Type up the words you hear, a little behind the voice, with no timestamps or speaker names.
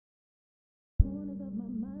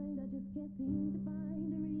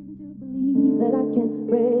can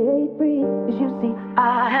break free. 'Cause you see,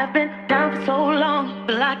 I have been down for so long,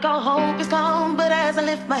 but like all hope is gone. But as I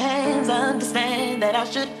lift my hands, I understand that I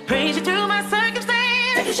should praise you through my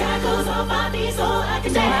circumstance. Take the shackles off my feet so I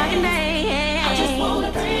can dance. I just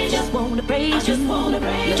wanna praise you. Just wanna praise you. Just wanna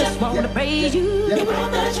praise you. Just wanna praise you. You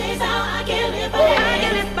broke the chains, now I can lift my hands. I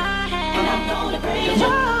can lift my hands. And I'm gonna praise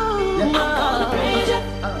you. I'm gonna praise you.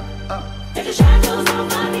 Take the shackles off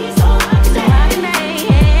my feet so I can dance.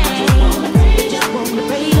 I just wanna praise you. Just wanna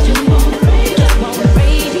praise you. Just wanna praise you. Just wanna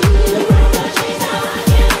praise you. You broke the chains, now I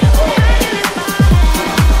can lift my hands.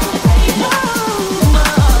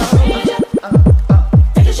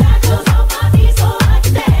 Take the shackles off my feet so I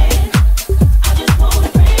can dance. I just wanna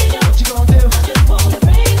praise you. What you gonna do? I just wanna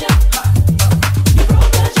praise you. You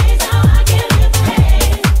broke the chains, now I can lift my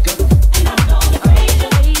hands. And I'm gonna praise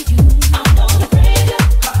you. I'm gonna praise you.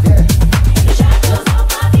 Take the shackles off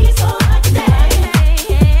my feet so I can dance.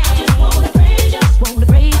 I just wanna praise you. Just wanna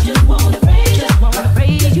praise you. Just wanna praise you. Just wanna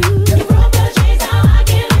praise you. You broke the chains, now I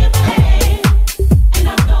can lift my hands. And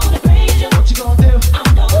I'm gonna praise you. What you gonna do? I'm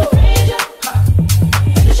gonna praise you.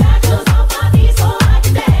 Take the shackles off my feet so I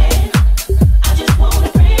can dance. I just wanna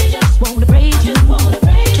praise you. Just wanna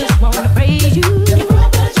praise you. Just wanna praise you. Just wanna praise you. You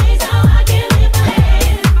broke the chains, now I can lift my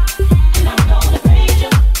hands. And I'm gonna praise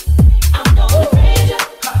you. I'm gonna praise you.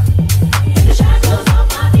 Take the shackles off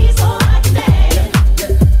my feet so I can dance.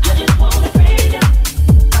 I just wanna praise you.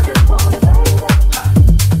 I just wanna praise you.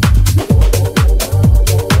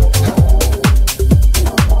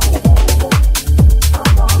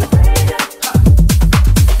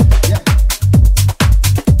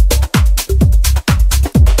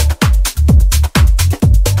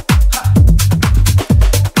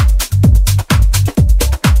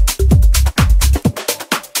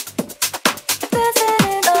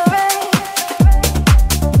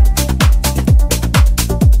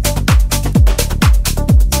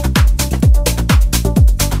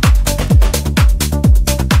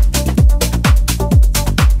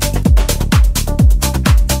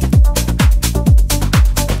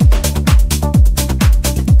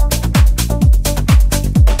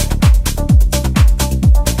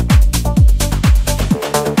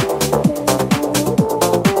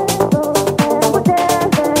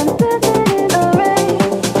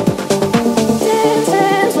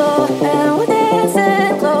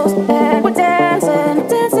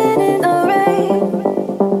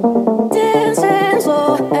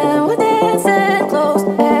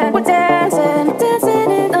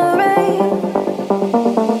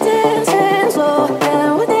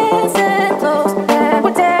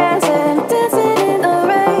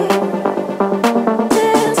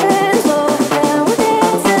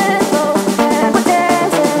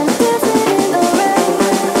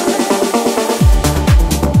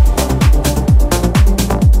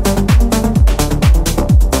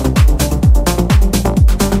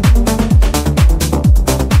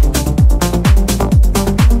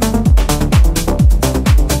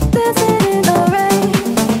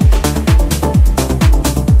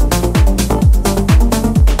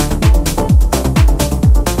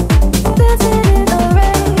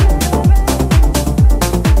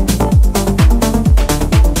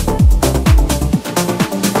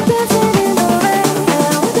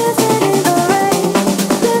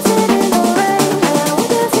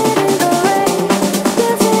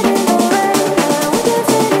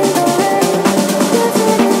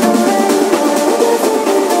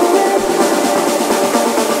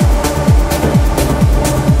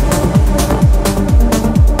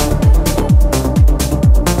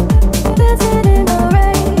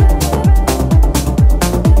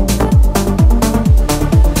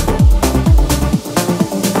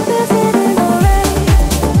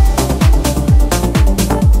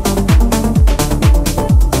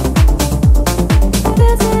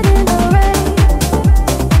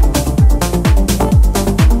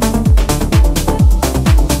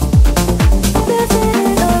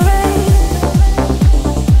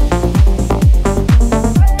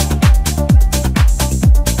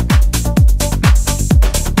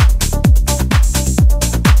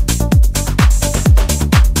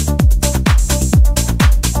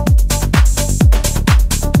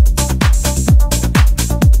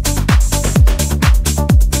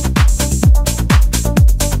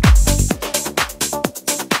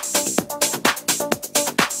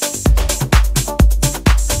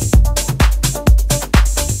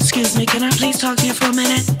 Excuse me, can I please talk to you for a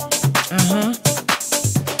minute?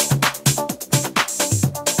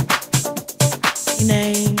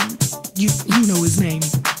 Name, you know his name.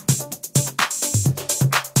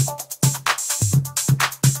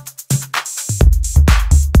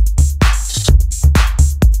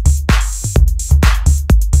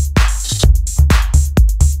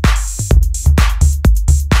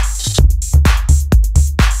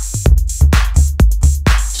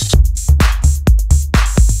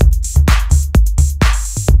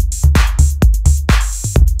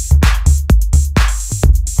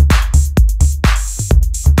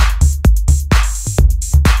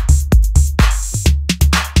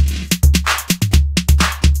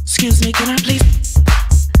 Excuse me, can I please?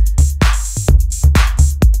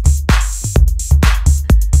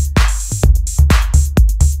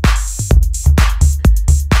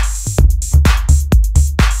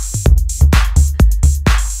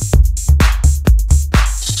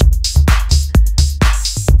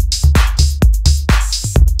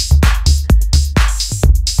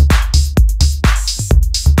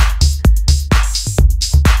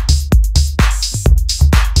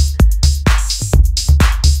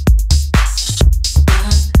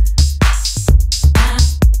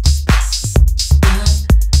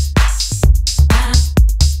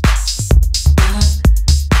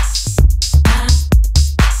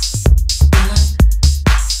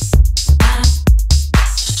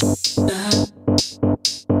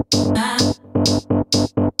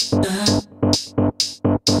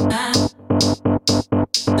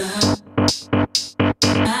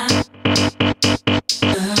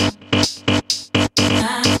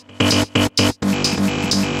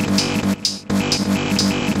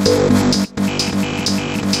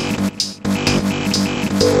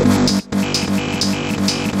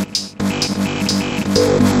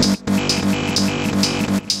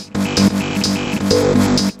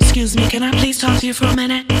 Excuse me, can I please talk to you for a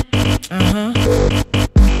minute?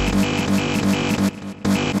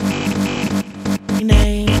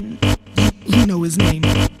 Name, you know his name.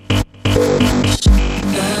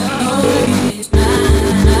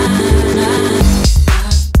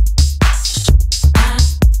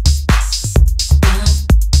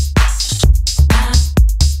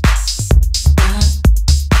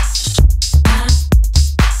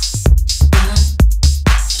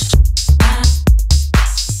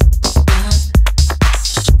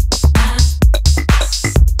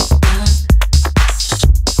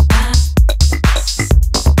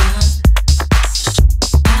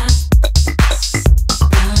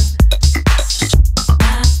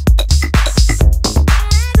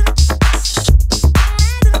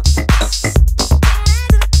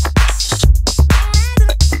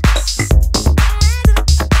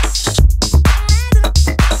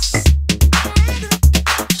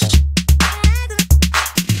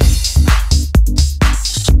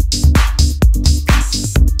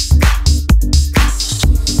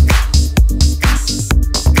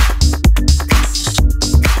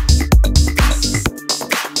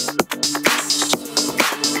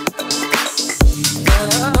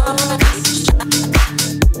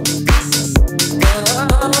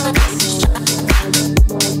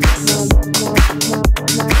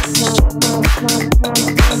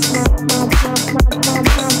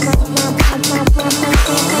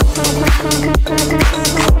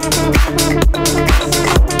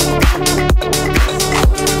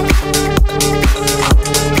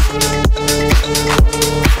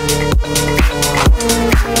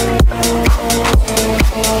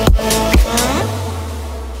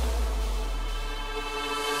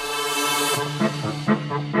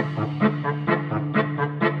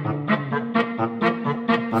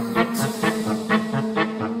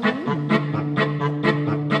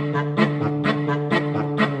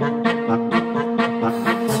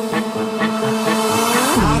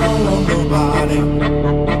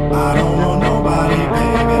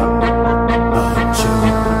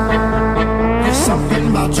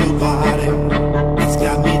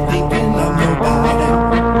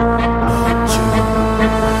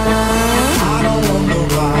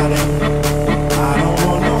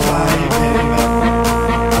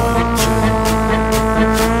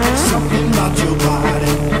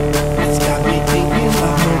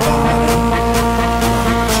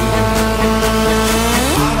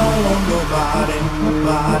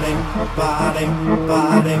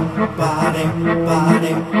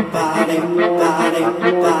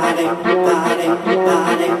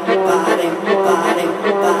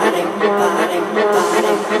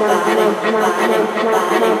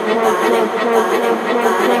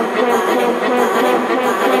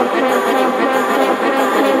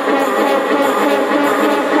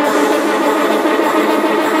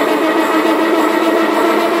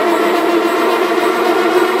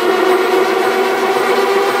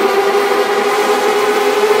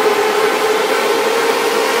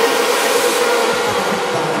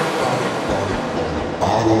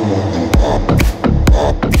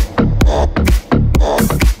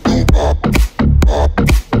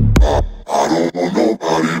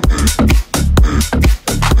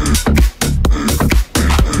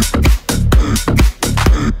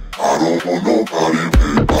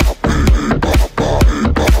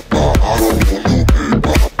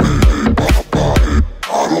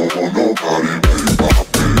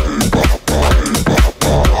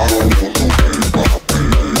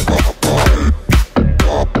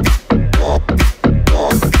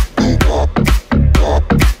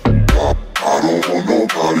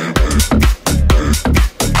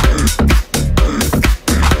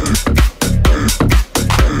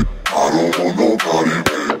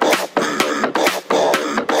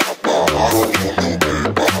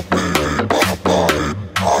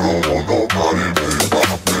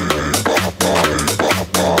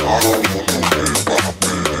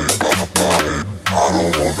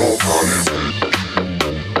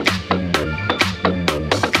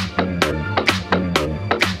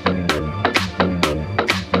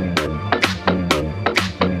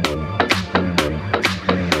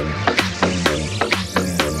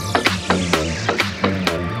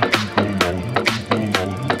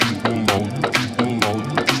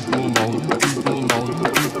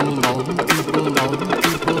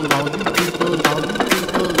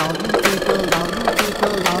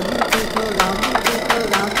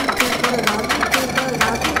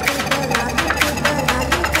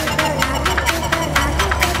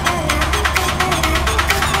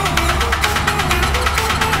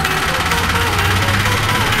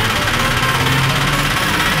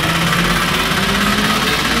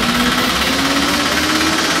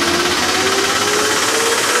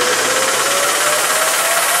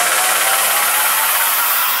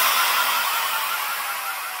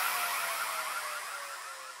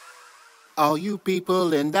 All you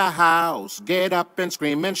people in the house, get up and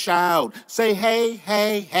scream and shout. Say hey,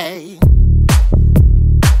 hey, hey.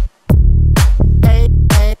 Hey,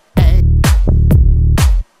 hey, hey.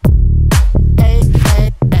 Hey, hey,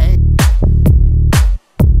 hey.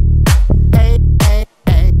 Hey, hey,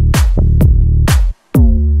 hey.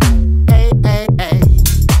 Hey, hey, hey. Hey, hey, hey.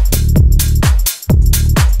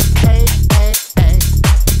 Hey, hey, hey.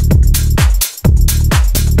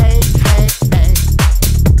 Hey, hey, hey.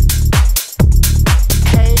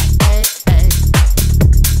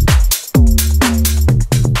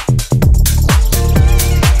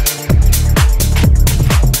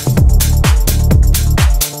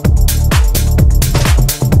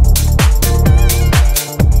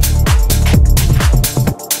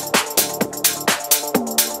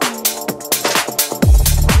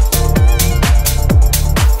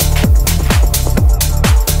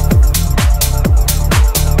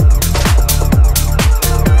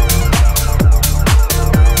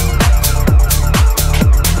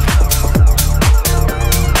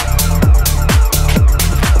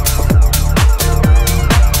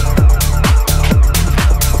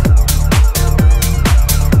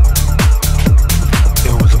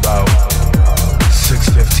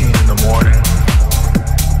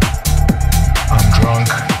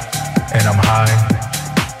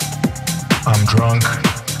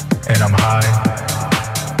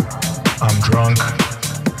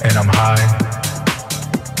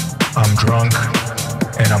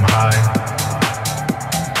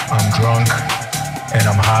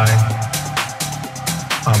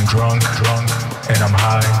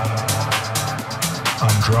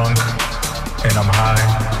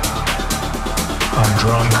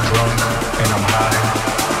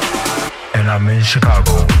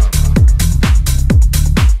 Chicago.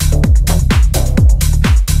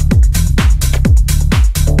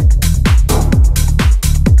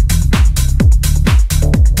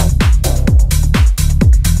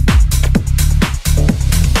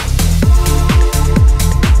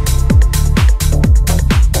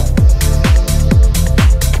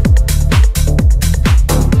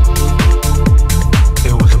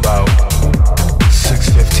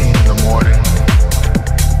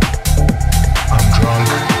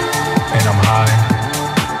 Drunk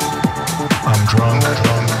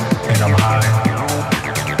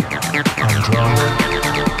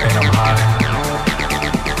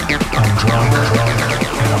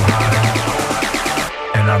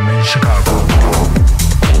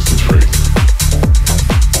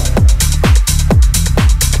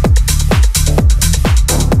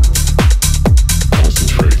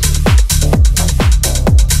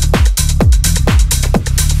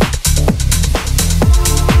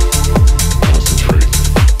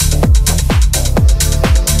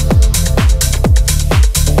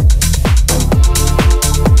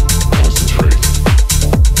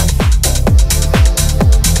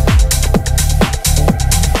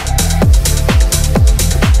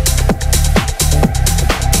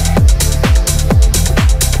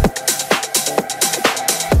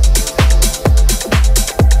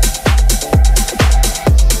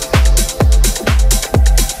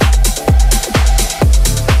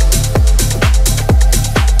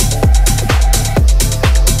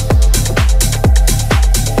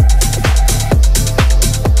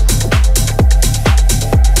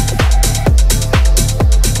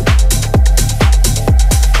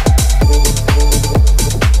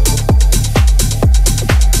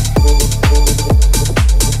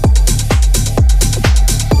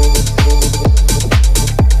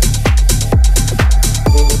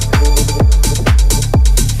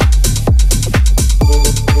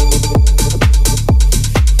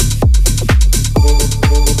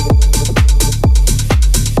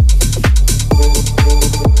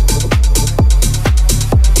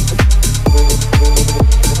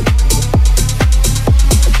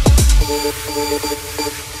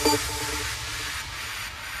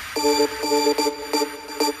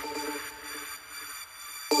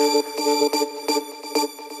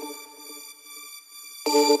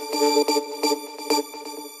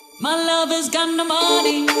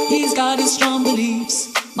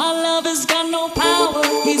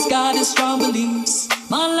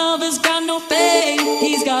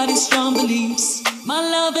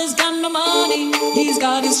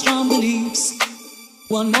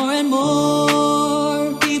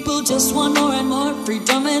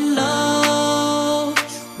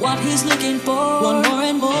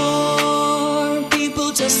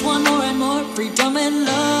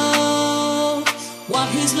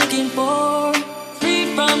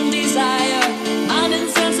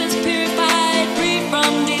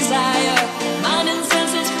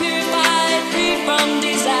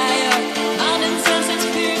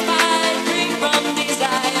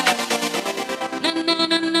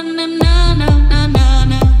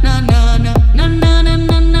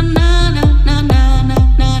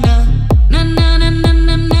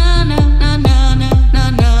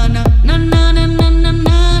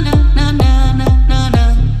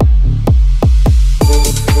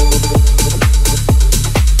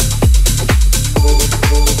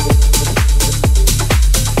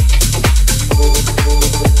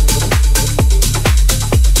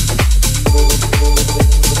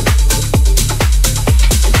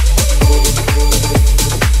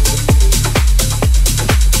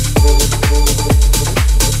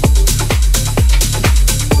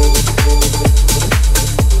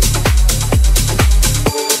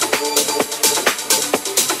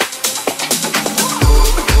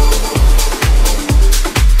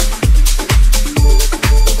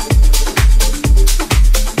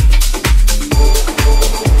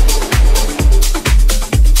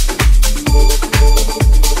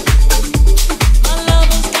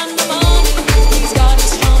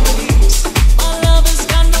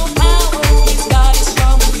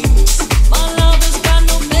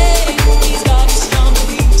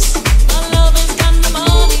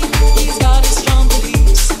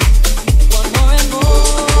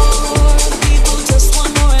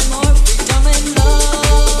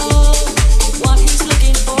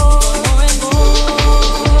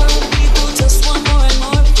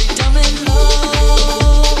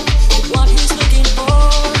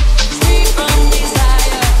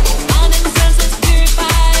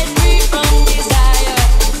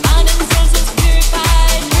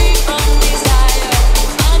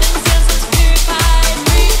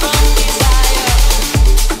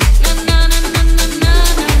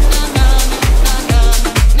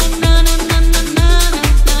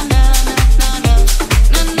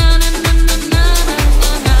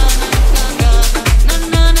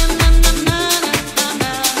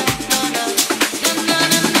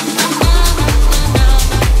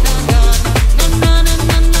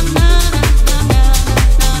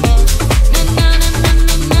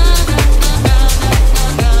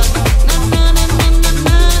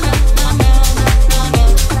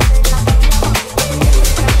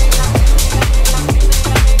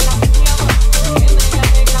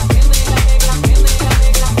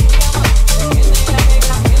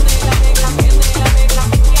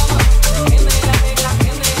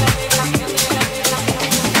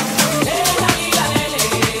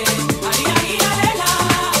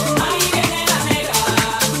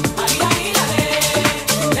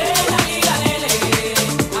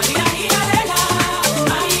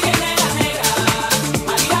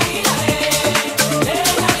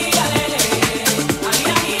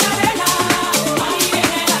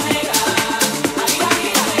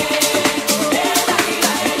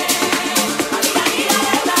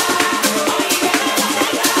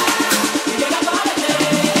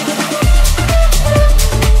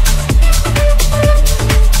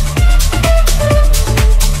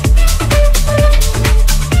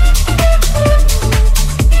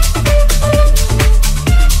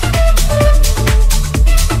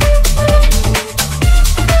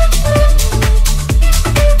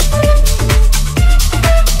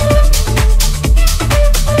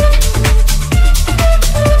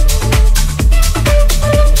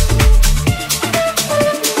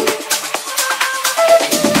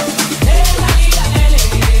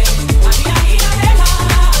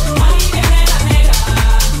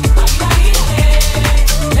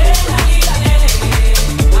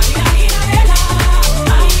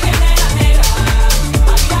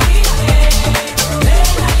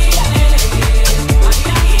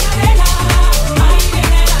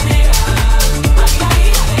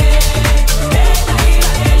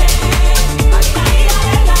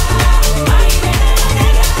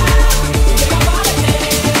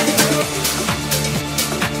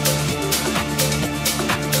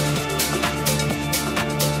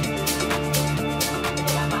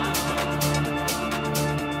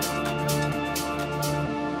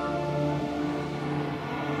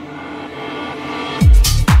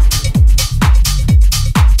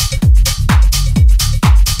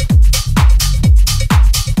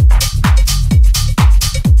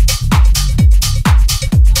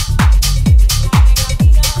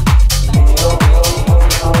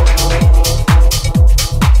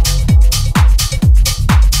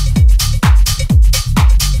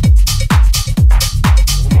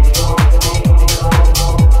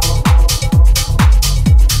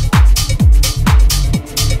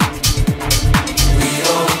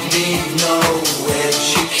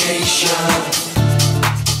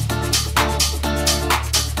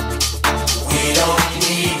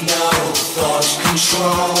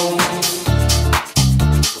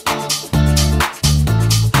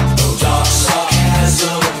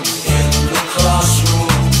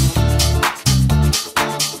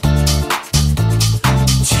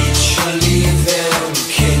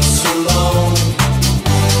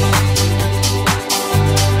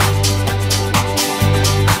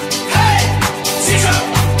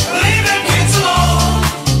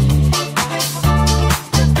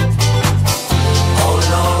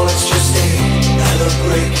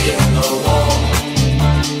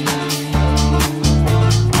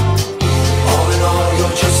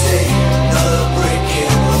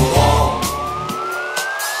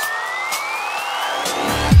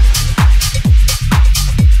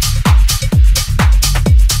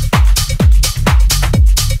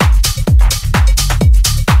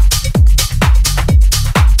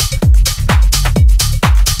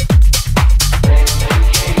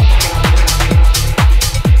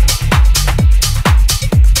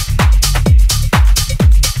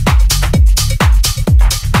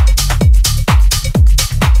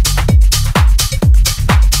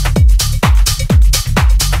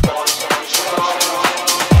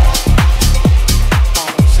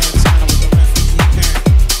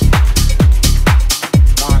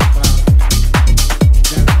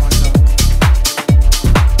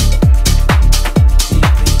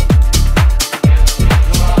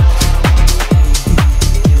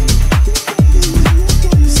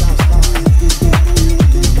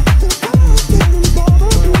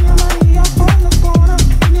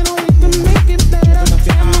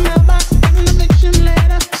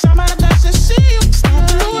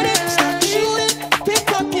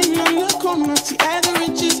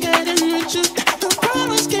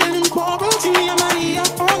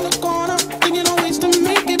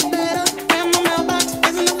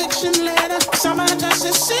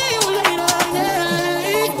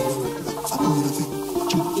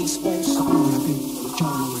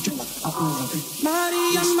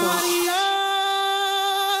Maria, Maria.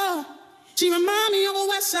 She remind me of a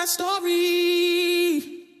West Side Story.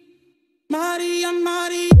 Maria, Maria.